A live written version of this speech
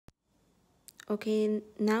Okay,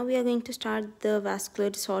 now we are going to start the vascular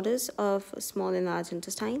disorders of small and large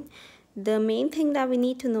intestine. The main thing that we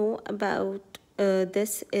need to know about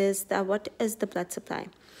this is that what is the blood supply?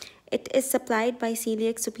 It is supplied by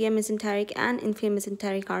celiac, superior mesenteric, and inferior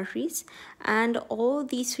mesenteric arteries, and all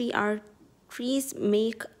these three arteries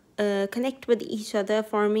connect with each other,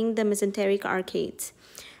 forming the mesenteric arcades.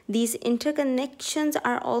 These interconnections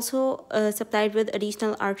are also supplied with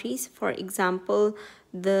additional arteries, for example,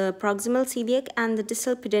 the proximal celiac and the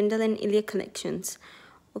distal pudendal and iliac connections.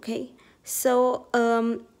 Okay, so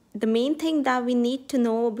the main thing that we need to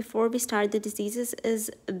know before we start the diseases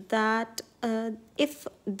is that if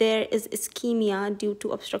there is ischemia due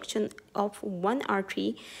to obstruction of one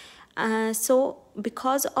artery, so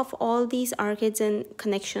because of all these arcades and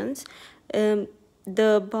connections,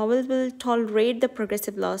 the bowel will tolerate the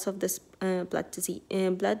progressive loss of this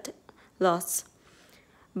blood loss.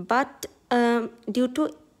 But due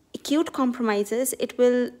to acute compromises, it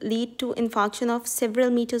will lead to infarction of several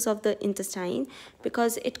meters of the intestine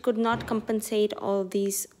because it could not compensate all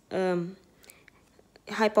these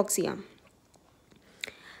hypoxia.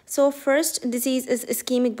 So first disease is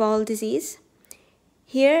ischemic bowel disease.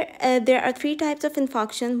 Here there are three types of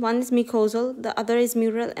infarction. One is mucosal, the other is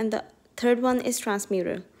mural, and the third one is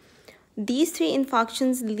transmural. These three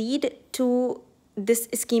infarctions lead to this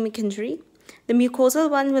ischemic injury. The mucosal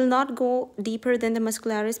one will not go deeper than the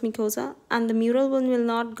muscularis mucosa, and the mural one will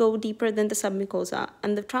not go deeper than the submucosa,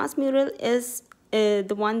 and the transmural is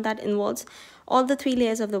the one that involves all the three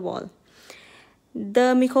layers of the wall.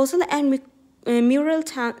 The mucosal and mural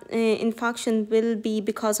infarction will be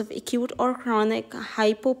because of acute or chronic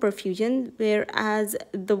hypoperfusion, whereas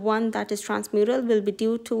the one that is transmural will be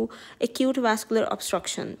due to acute vascular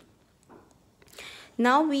obstruction.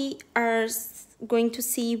 Now we are going to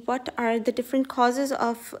see what are the different causes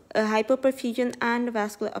of hypoperfusion and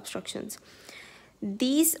vascular obstructions.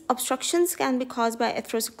 These obstructions can be caused by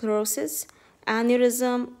atherosclerosis,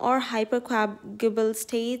 aneurysm, or hypercoagulable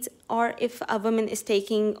states, or if a woman is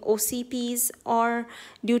taking OCPs, or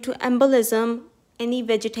due to embolism, any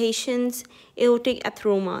vegetations, aortic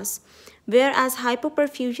atheromas. Whereas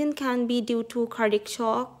hypoperfusion can be due to cardiac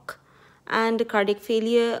shock and cardiac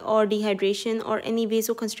failure or dehydration or any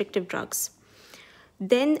vasoconstrictive drugs.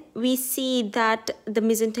 Then we see that the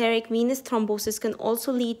mesenteric venous thrombosis can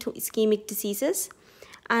also lead to ischemic diseases,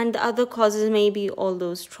 and the other causes may be all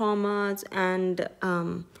those traumas and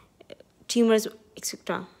tumors,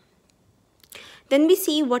 etc. Then we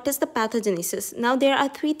see what is the pathogenesis. Now there are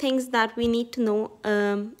three things that we need to know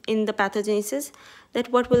in the pathogenesis. That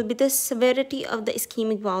what will be the severity of the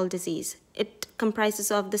ischemic bowel disease. It comprises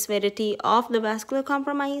of the severity of the vascular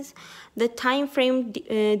compromise, the time frame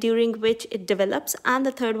during which it develops, and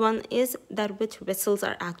the third one is that which vessels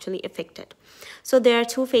are actually affected. So there are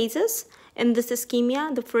two phases in this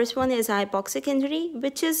ischemia. The first one is hypoxic injury,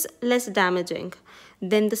 which is less damaging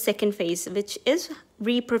than the second phase, which is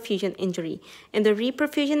reperfusion injury. In the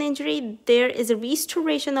reperfusion injury, there is a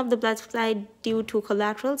restoration of the blood supply due to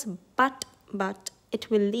collaterals, but it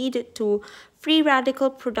will lead to free radical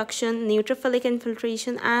production, neutrophilic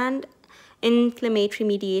infiltration, and inflammatory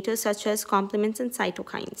mediators such as complements and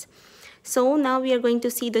cytokines. So now we are going to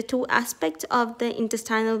see the two aspects of the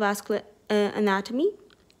intestinal vascular anatomy.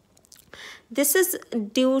 This is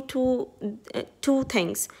due to two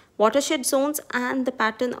things: watershed zones and the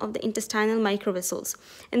pattern of the intestinal microvessels.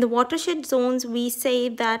 In the watershed zones, we say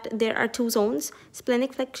that there are two zones,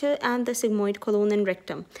 splenic flexure and the sigmoid colon and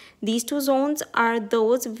rectum. These two zones are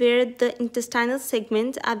those where the intestinal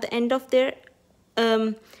segments at the end of their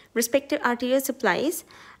respective arterial supplies,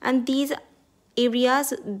 and these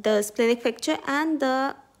areas, the splenic flexure and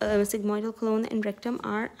the sigmoidal colon and rectum,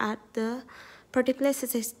 are at the particular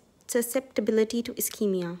susceptibility to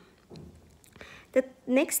ischemia. The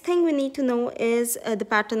next thing we need to know is the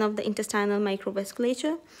pattern of the intestinal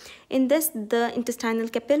microvasculature. In this, the intestinal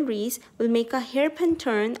capillaries will make a hairpin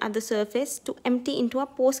turn at the surface to empty into a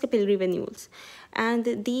postcapillary venules.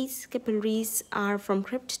 And these capillaries are from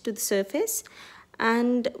crypt to the surface.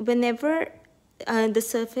 And whenever the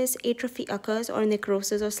surface atrophy occurs or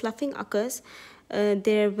necrosis or sloughing occurs,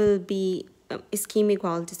 there will be ischemic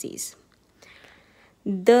bowel disease.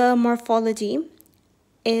 The morphology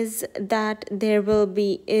is that there will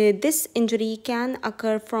be this injury can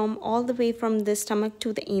occur from all the way from the stomach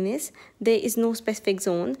to the anus. There is no specific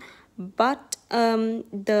zone, but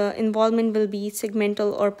the involvement will be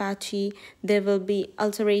segmental or patchy. There will be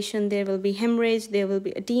ulceration, there will be hemorrhage, there will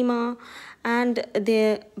be edema, and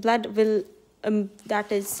the blood will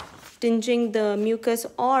that is tinging the mucus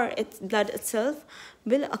or its blood itself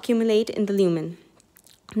will accumulate in the lumen.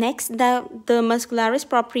 Next, the muscularis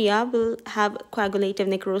propria will have coagulative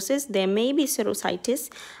necrosis. There may be serositis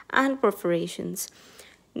and perforations.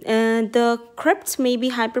 The crypts may be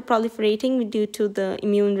hyperproliferating due to the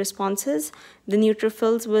immune responses. The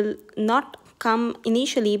neutrophils will not come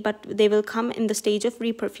initially, but they will come in the stage of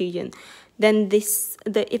reperfusion. Then if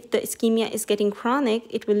the ischemia is getting chronic,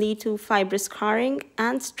 it will lead to fibrous scarring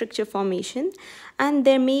and stricture formation, and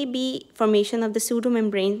there may be formation of the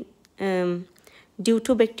pseudomembrane due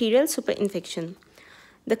to bacterial superinfection.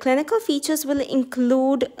 The clinical features will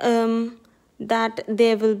include that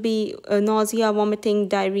there will be nausea, vomiting,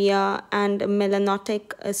 diarrhea, and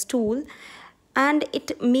melanotic stool, and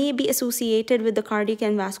it may be associated with the cardiac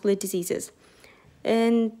and vascular diseases.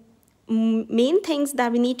 And main things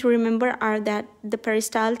that we need to remember are that the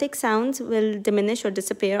peristaltic sounds will diminish or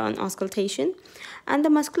disappear on auscultation, and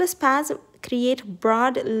the muscular spasms create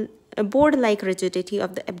board-like rigidity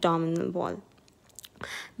of the abdominal wall.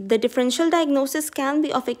 The differential diagnosis can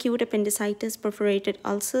be of acute appendicitis, perforated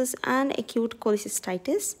ulcers, and acute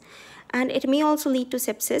cholecystitis, and it may also lead to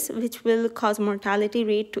sepsis, which will cause mortality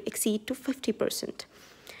rate to exceed to 50%.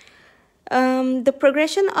 The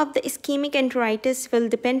progression of the ischemic enteritis will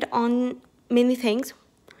depend on many things,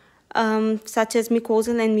 such as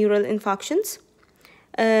mucosal and mural infarctions.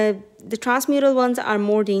 The transmural ones are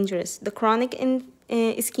more dangerous. The chronic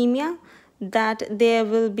ischemia, that there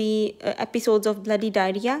will be episodes of bloody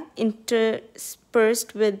diarrhea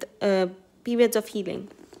interspersed with periods of healing.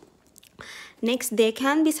 Next, there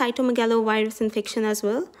can be cytomegalovirus infection as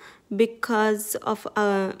well because of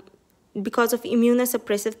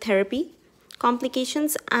immunosuppressive therapy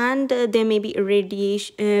complications, and there may be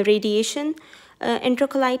radiation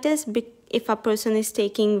enterocolitis if a person is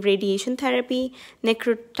taking radiation therapy,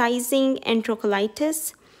 necrotizing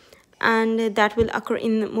enterocolitis, and that will occur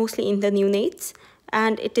mostly in the neonates,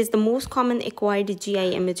 and it is the most common acquired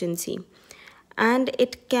GI emergency. And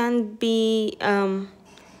it can be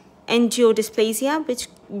angiodysplasia, which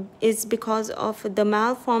is because of the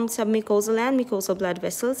malformed submucosal and mucosal blood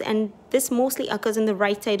vessels, and this mostly occurs in the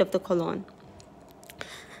right side of the colon.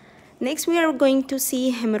 Next, we are going to see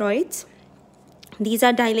hemorrhoids. These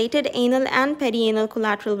are dilated anal and perianal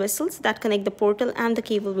collateral vessels that connect the portal and the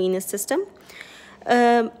caval venous system.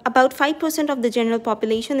 About 5% of the general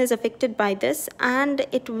population is affected by this, and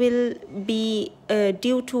it will be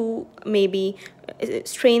due to maybe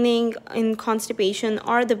straining in constipation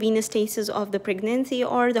or the venous stasis of the pregnancy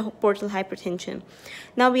or the portal hypertension.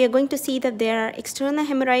 Now we are going to see that there are external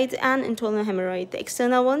hemorrhoids and internal hemorrhoids. The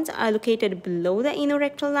external ones are located below the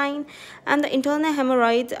anorectal line, and the internal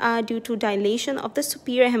hemorrhoids are due to dilation of the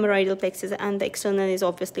superior hemorrhoidal plexus, and the external is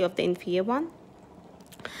obviously of the inferior one.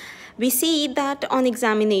 We see that on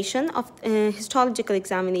examination of histological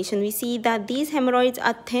examination, we see that these hemorrhoids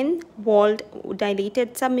are thin-walled,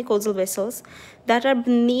 dilated submucosal vessels that are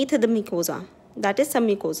beneath the mucosa, that is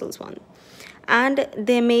submucosal one. And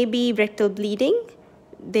there may be rectal bleeding.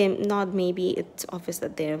 It's obvious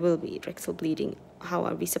that there will be rectal bleeding. How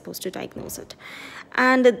are we supposed to diagnose it?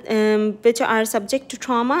 And which are subject to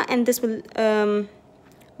trauma, and this will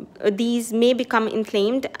these may become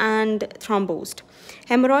inflamed and thrombosed.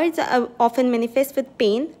 Hemorrhoids often manifest with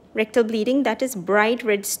pain, rectal bleeding, that is bright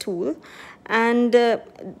red stool, and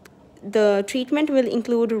the treatment will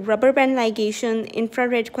include rubber band ligation,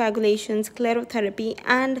 infrared coagulation, sclerotherapy,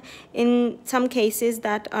 and in some cases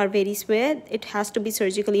that are very severe, it has to be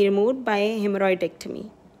surgically removed by hemorrhoidectomy.